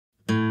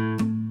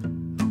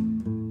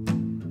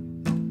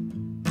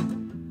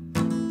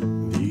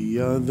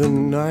other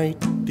night,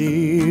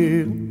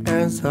 dear,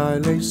 as I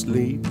lay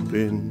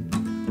sleeping,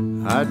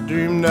 I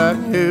dreamed I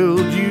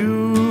held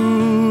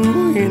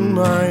you in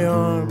my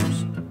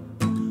arms.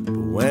 But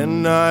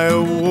when I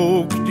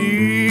awoke,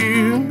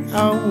 dear,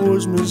 I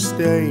was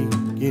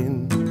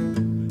mistaken.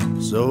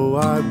 So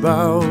I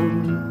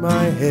bowed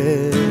my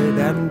head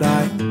and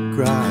I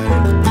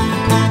cried.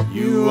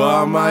 You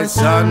are my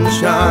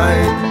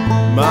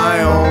sunshine,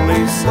 my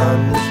only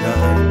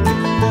sunshine.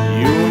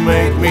 You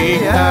make me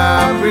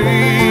happy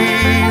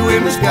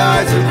when the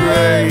skies are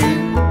gray.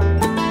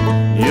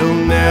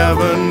 You'll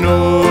never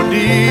know,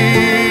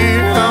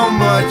 dear, how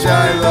much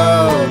I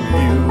love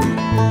you.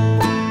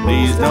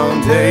 Please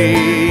don't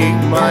take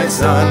my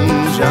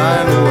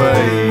sunshine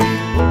away.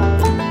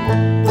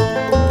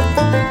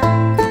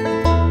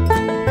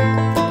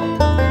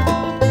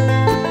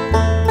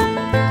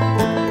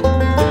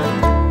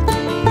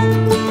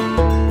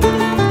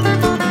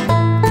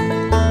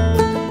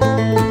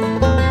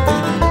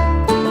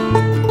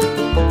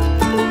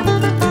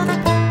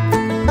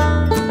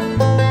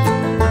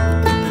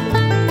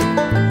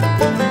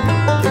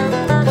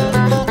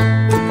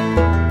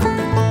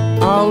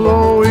 I'll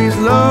always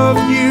love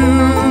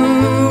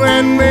you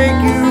and make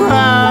you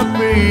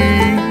happy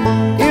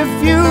if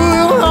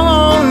you'll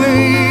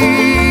only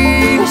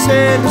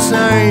say the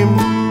same.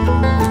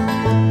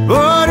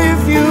 But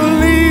if you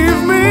leave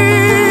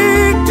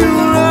me to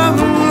love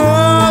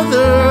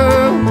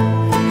another,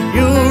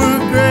 you'll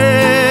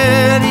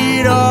regret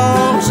it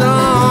all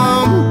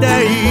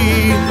someday.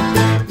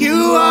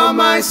 You are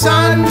my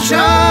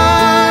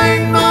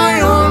sunshine,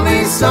 my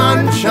only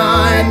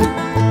sunshine.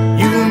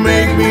 You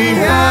make me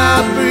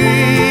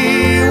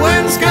happy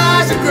when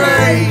skies are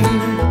gray.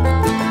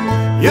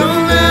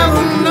 You'll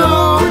never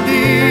know,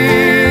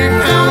 dear,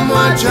 how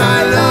much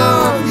I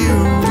love you.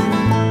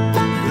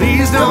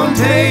 Please don't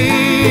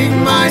take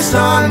my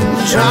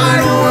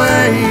sunshine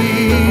away.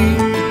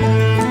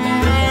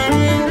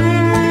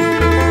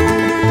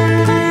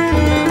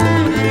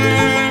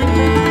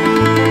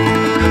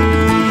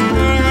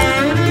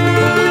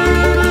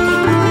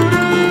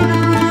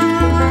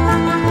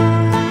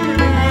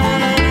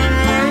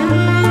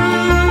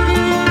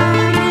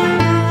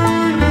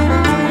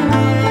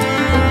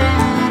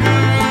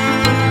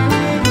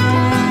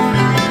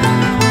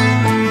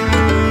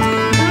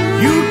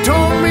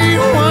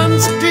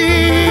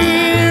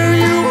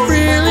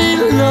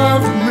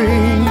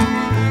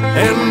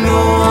 And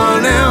no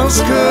one else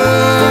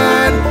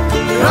could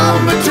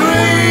come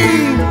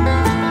between.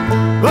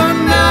 But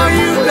now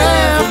you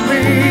left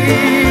me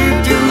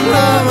to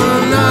love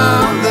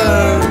another.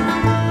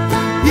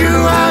 You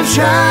have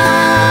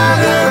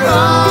shattered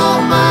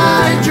all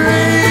my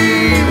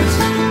dreams.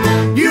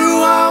 You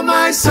are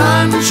my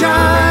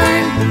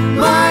sunshine,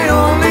 my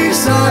only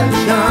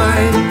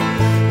sunshine.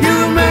 You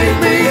make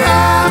me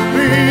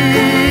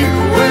happy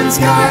when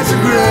skies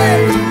are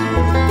gray.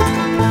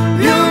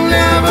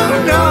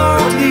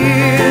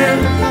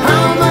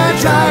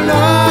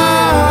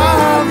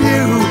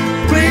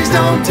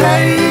 Don't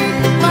take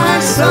my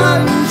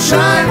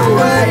sunshine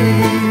away.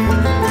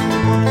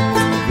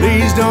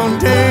 Please don't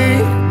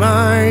take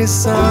my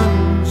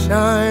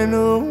sunshine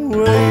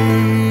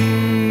away.